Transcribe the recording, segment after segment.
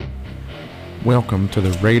Welcome to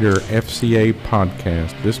the Raider FCA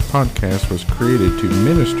podcast. This podcast was created to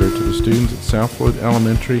minister to the students at Southwood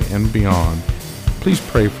Elementary and beyond. Please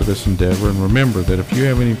pray for this endeavor and remember that if you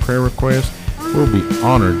have any prayer requests, we'll be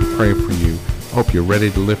honored to pray for you. I hope you're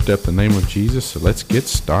ready to lift up the name of Jesus, so let's get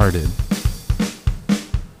started.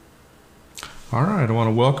 All right, I want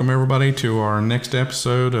to welcome everybody to our next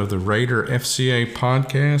episode of the Raider FCA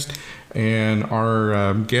podcast. And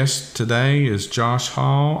our guest today is Josh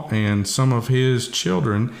Hall and some of his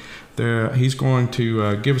children. He's going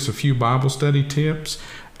to give us a few Bible study tips,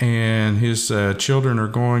 and his children are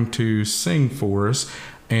going to sing for us.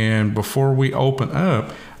 And before we open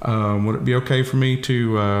up, would it be okay for me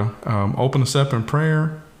to open us up in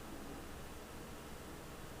prayer?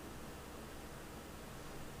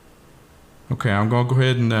 Okay, I'm going to go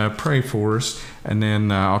ahead and pray for us, and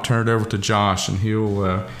then I'll turn it over to Josh, and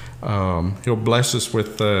he'll bless us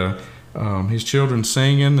with his children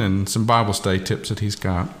singing and some Bible study tips that he's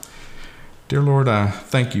got. Dear Lord, I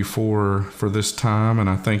thank you for this time, and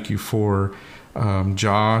I thank you for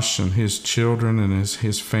Josh and his children and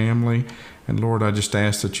his family. And Lord, I just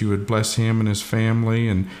ask that you would bless him and his family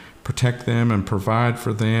and protect them and provide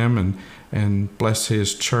for them, and bless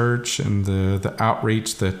his church and the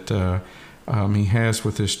outreach that he has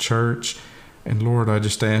with his church. And Lord, I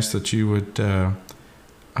just ask that you would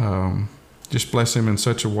just bless him in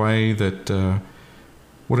such a way that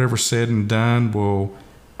whatever's said and done will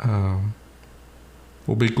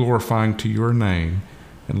be glorifying to your name.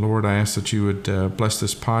 And Lord, I ask that you would bless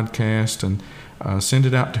this podcast and send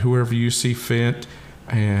it out to whoever you see fit,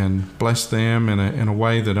 and bless them in a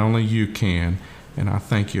way that only you can. And I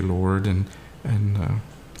thank you, Lord, and I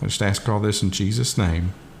just ask all this in Jesus'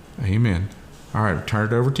 name. Amen. All right, I'll turn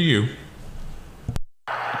it over to you.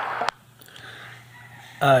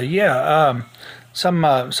 Some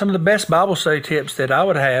of the best Bible study tips that I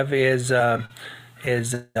would have is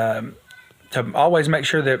to always make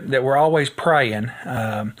sure that we're always praying.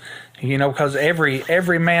 Because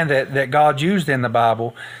every man that God used in the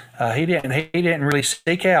Bible, he didn't really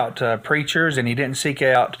seek out preachers, and he didn't seek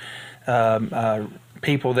out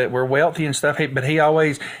people that were wealthy and stuff. But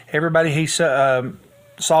everybody he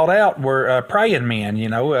sought out were praying men.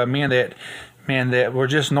 Men that were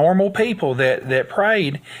just normal people that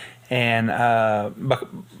prayed, and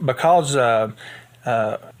because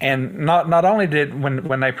and not only did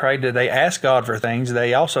when they prayed did they ask God for things,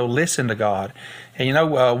 they also listened to God.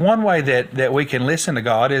 And one way that we can listen to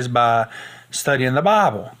God is by studying the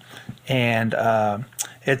Bible, and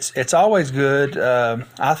it's always good.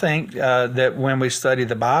 I think that when we study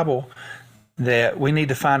the Bible, that we need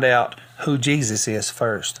to find out who Jesus is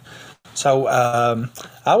first. So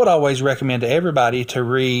I would always recommend to everybody to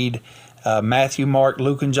read Matthew, Mark,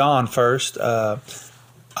 Luke, and John first. A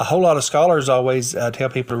whole lot of scholars always tell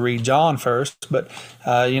people to read John first, but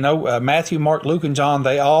Matthew, Mark, Luke, and John,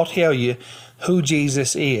 they all tell you who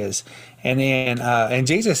Jesus is. And then and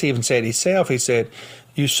Jesus even said himself, he said,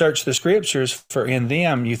 "You search the scriptures, for in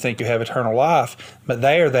them you think you have eternal life, but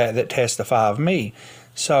they are that testify of me."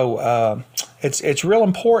 So it's real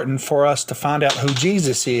important for us to find out who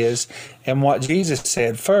Jesus is and what Jesus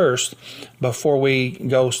said first before we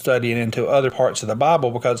go studying into other parts of the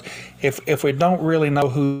Bible, because if we don't really know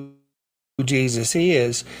who Jesus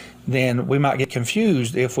is, then we might get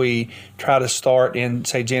confused if we try to start in,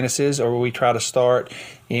 say, Genesis, or we try to start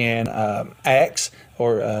in Acts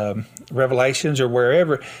or Revelations or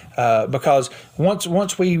wherever, because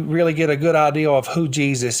once we really get a good idea of who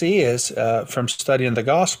Jesus is from studying the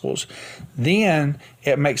Gospels, then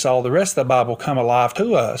it makes all the rest of the Bible come alive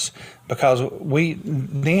to us, because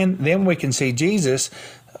then we can see Jesus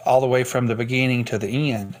all the way from the beginning to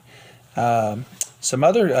the end. Some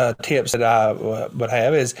other tips that I would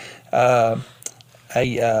have is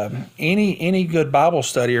any good Bible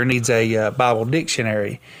studier needs a Bible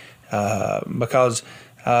dictionary, because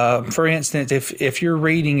for instance, if you're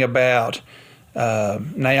reading about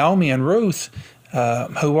Naomi and Ruth,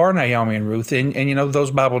 who are Naomi and Ruth, and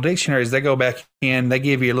those Bible dictionaries, they go back in, they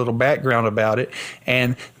give you a little background about it,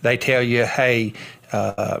 and they tell you, hey,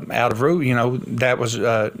 out of Ruth, that was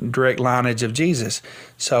direct lineage of Jesus.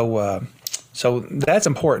 So that's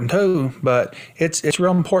important too, but it's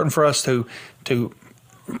real important for us to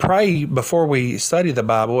pray before we study the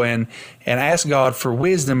Bible and ask God for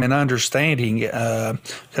wisdom and understanding.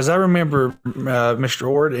 Because I remember Mr.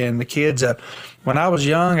 Ord and the kids, when I was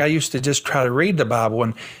young, I used to just try to read the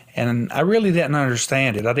Bible, and I really didn't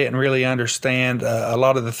understand it. I didn't really understand a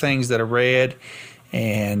lot of the things that I read,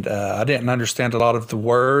 and I didn't understand a lot of the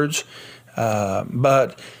words.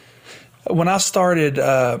 But When I started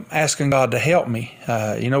asking God to help me,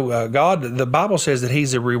 God, the Bible says that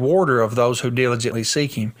He's a rewarder of those who diligently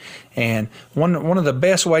seek Him. And one of the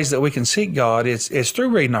best ways that we can seek God is through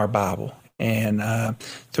reading our Bible and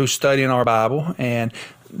through studying our Bible. And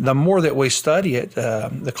the more that we study it,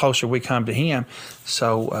 the closer we come to Him.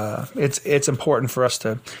 So it's important for us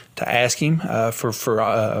to ask Him for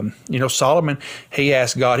Solomon. He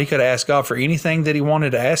asked God. He could have asked God for anything that he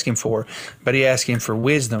wanted to ask Him for, but he asked Him for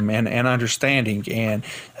wisdom and understanding. And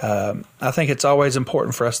I think it's always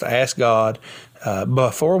important for us to ask God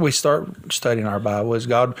before we start studying our Bible. Is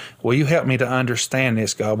God, will you help me to understand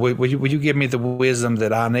this? God, will you give me the wisdom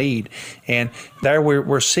that I need? And there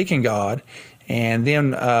we're seeking God. And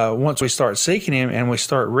then once we start seeking Him and we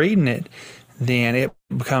start reading it, then it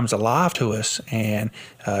becomes alive to us. And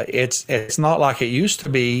it's not like it used to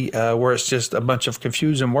be where it's just a bunch of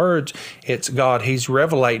confusing words. It's God, He's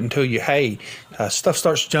revelating to you, hey, stuff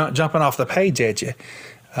starts jumping off the page at you,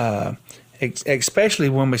 especially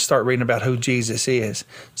when we start reading about who Jesus is.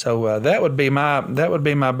 So that would be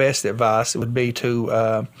my best advice. It would be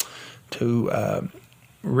to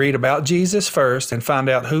read about Jesus first and find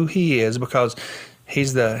out who He is, because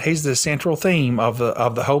He's the central theme of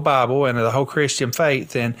the whole Bible and of the whole Christian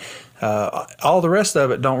faith. And all the rest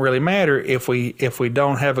of it don't really matter if we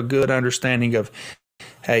don't have a good understanding of,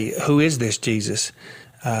 hey, who is this Jesus?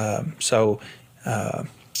 So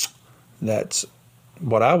that's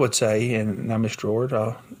what I would say. And now, Mr. George,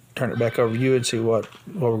 I'll turn it back over to you and see where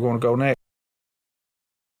we're going to go next.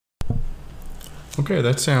 Okay,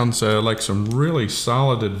 that sounds like some really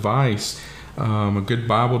solid advice. A good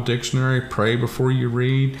Bible dictionary, pray before you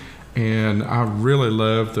read. And I really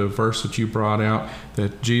love the verse that you brought out,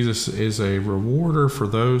 that Jesus is a rewarder for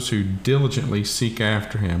those who diligently seek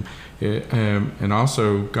after Him. And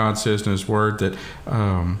also God says in His Word that,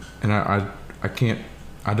 and I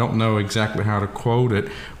don't know exactly how to quote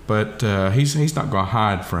it, but He's not going to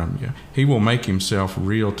hide from you. He will make Himself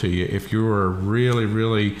real to you if you are really,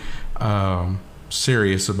 really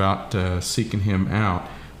serious about seeking Him out.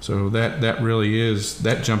 So that really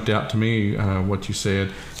that jumped out to me, what you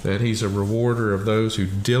said, that He's a rewarder of those who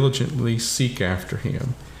diligently seek after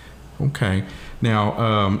Him. Okay.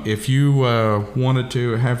 Now, if you wanted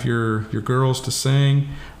to have your girls to sing,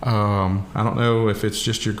 I don't know if it's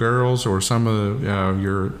just your girls or some of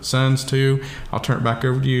your sons too, I'll turn it back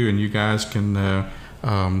over to you and you guys can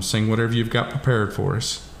sing whatever you've got prepared for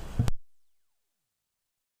us.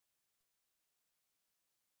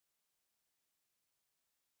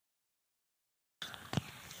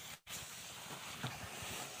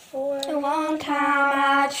 For a long time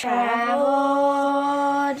I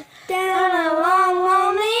traveled down a long,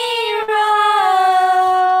 lonely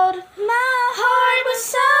road. My heart was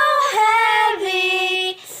so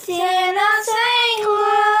heavy, still not saying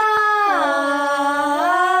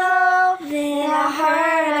low. Then I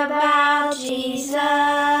heard about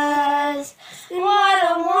Jesus. What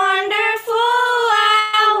a wonderful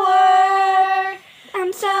hour.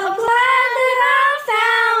 I'm so glad that I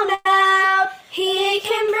found out He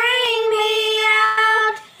can bring me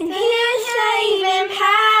out in His saving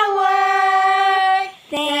power.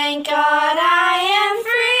 Thank God I am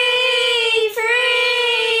free,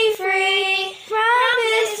 free, free from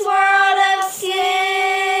this world of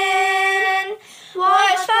sin.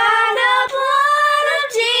 Washed by the blood of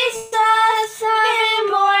Jesus, I've been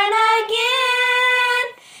born again.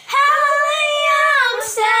 Hallelujah, I'm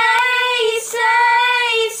saved,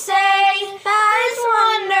 saved, saved by His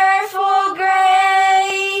wonderful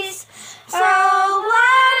grace. So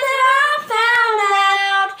glad that I found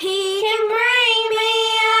out He can bring me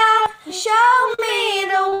out and show me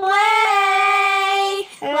the way.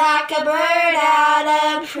 Like a bird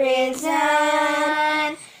out of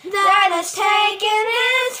prison that has taken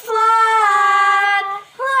its flight.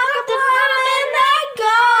 Like the woman that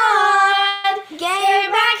God gave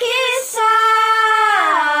back His sight.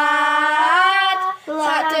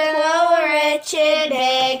 Like the low wretched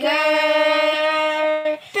beggar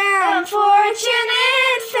found fortune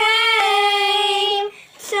and fame.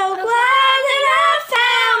 So glad that I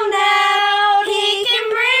found out He can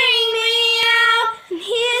bring me out in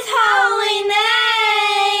His holy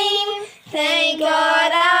name. Thank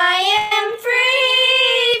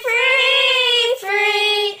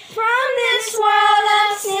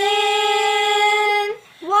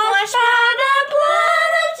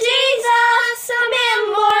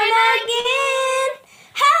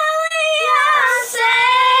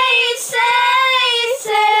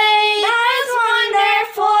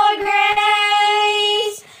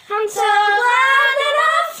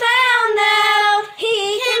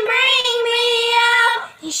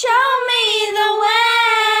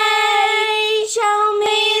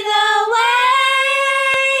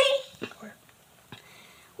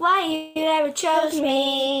why you ever chose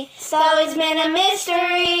me. It's always been a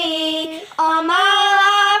mystery. All my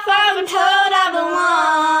life I've been told I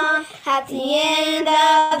belong at the end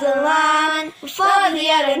of the line with all the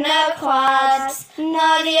other no-quads and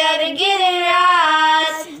all the other getting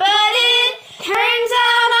rides. But it turns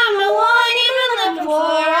out I'm the one you've been looking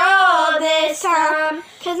for all this time.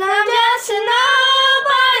 'Cause I'm just a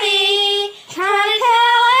nobody trying to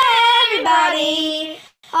tell everybody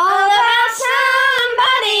all about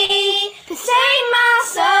somebody to save my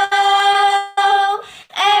soul.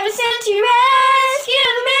 Ever since you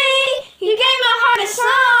rescued me, you gave my heart a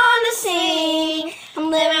song to sing. I'm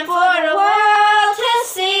living for the world to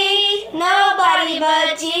see, nobody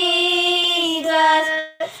but Jesus.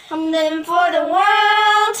 I'm living for the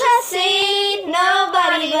world to see,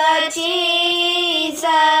 nobody but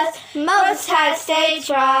Jesus. Moses had a stage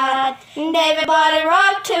rod, and David bought a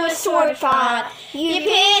rock to a sword fight. You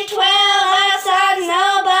picked 12 outsiders,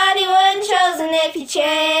 nobody wasn't chosen if you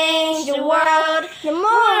changed the world. The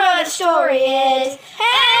moral of the story is,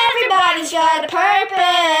 everybody's got a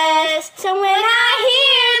purpose. So when I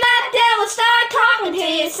hear that devil start talking to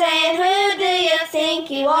you, saying, who do you think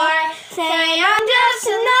you are? Saying, I'm just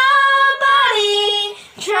a nobody,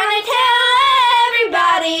 trying to tell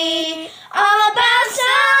everybody all about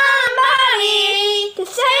somebody to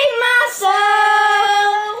save my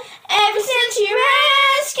soul. Ever since you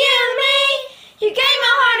rescued me, you gave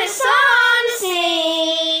my heart a song to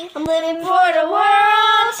sing. I'm living for the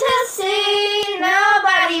world to see,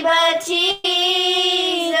 nobody but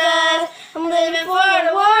Jesus. I'm living for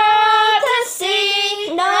the world to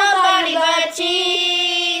see, nobody but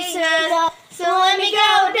Jesus. So let me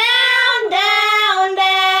go down, down,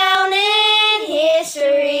 down in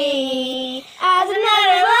history as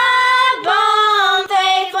another love bomb,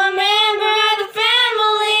 faithful member of the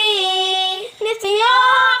family. And if they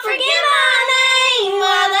all forget my name,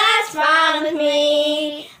 well, that's fine with me.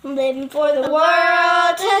 I'm living for the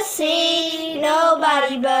world to see,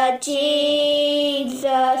 nobody but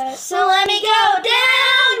Jesus. So let me go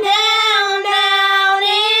down, down, down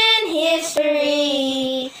in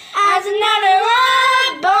history as another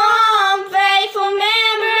love bomb, faithful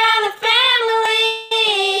member of the family.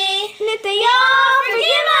 And if they all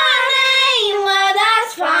forget my name, well,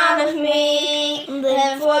 that's fine with me. I'm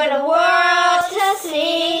living for the world to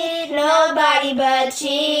see, nobody but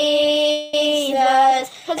Jesus.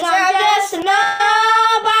 'Cause I'm just a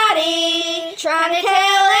nobody, trying to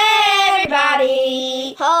tell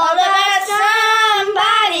everybody all about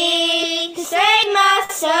somebody to save my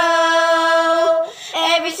soul.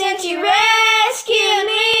 Ever since you rescued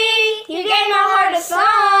me, you gave my heart a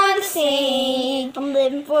song to sing. I'm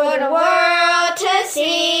living for the world to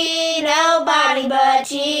see, nobody but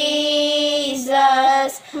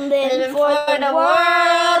Jesus. I'm living for the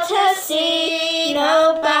world to see,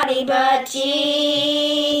 nobody but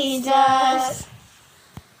Jesus.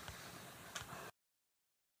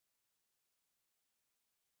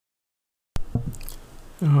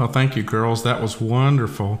 Oh, thank you, girls. That was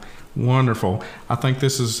wonderful, wonderful. I think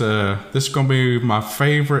this is going to be my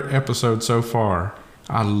favorite episode so far.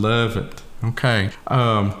 I love it. Okay.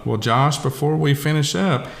 Well, Josh, before we finish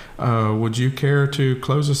up, would you care to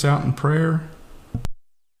close us out in prayer?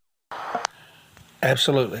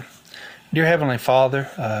 Absolutely. Dear Heavenly Father,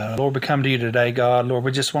 Lord, we come to you today, God. Lord,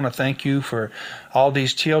 we just want to thank you for all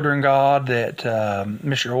these children, God, that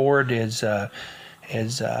Mr. Ord is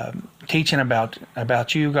teaching about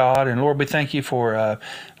you, God. And Lord, we thank you for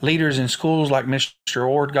leaders in schools like Mr.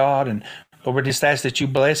 Ord, God. And Lord, we just ask that you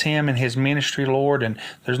bless him and his ministry, Lord. And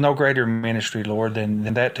there's no greater ministry, Lord,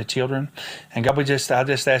 than that to children. And God, I just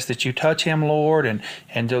ask that you touch him, Lord, and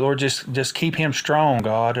Lord, just keep him strong,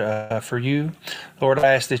 God, for you. Lord,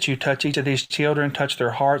 I ask that you touch each of these children, touch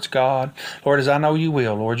their hearts, God. Lord, as I know you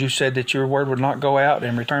will, Lord, you said that your word would not go out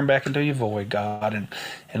and return back into your void, God. And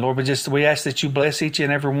Lord, we ask that you bless each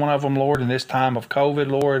and every one of them, Lord, in this time of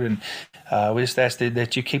COVID, Lord. And we just ask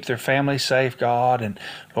that you keep their families safe, God. And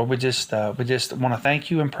Lord, we just want to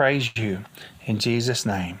thank you and praise you in Jesus'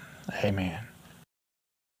 name. Amen.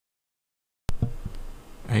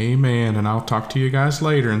 Amen. And I'll talk to you guys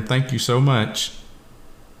later. And thank you so much.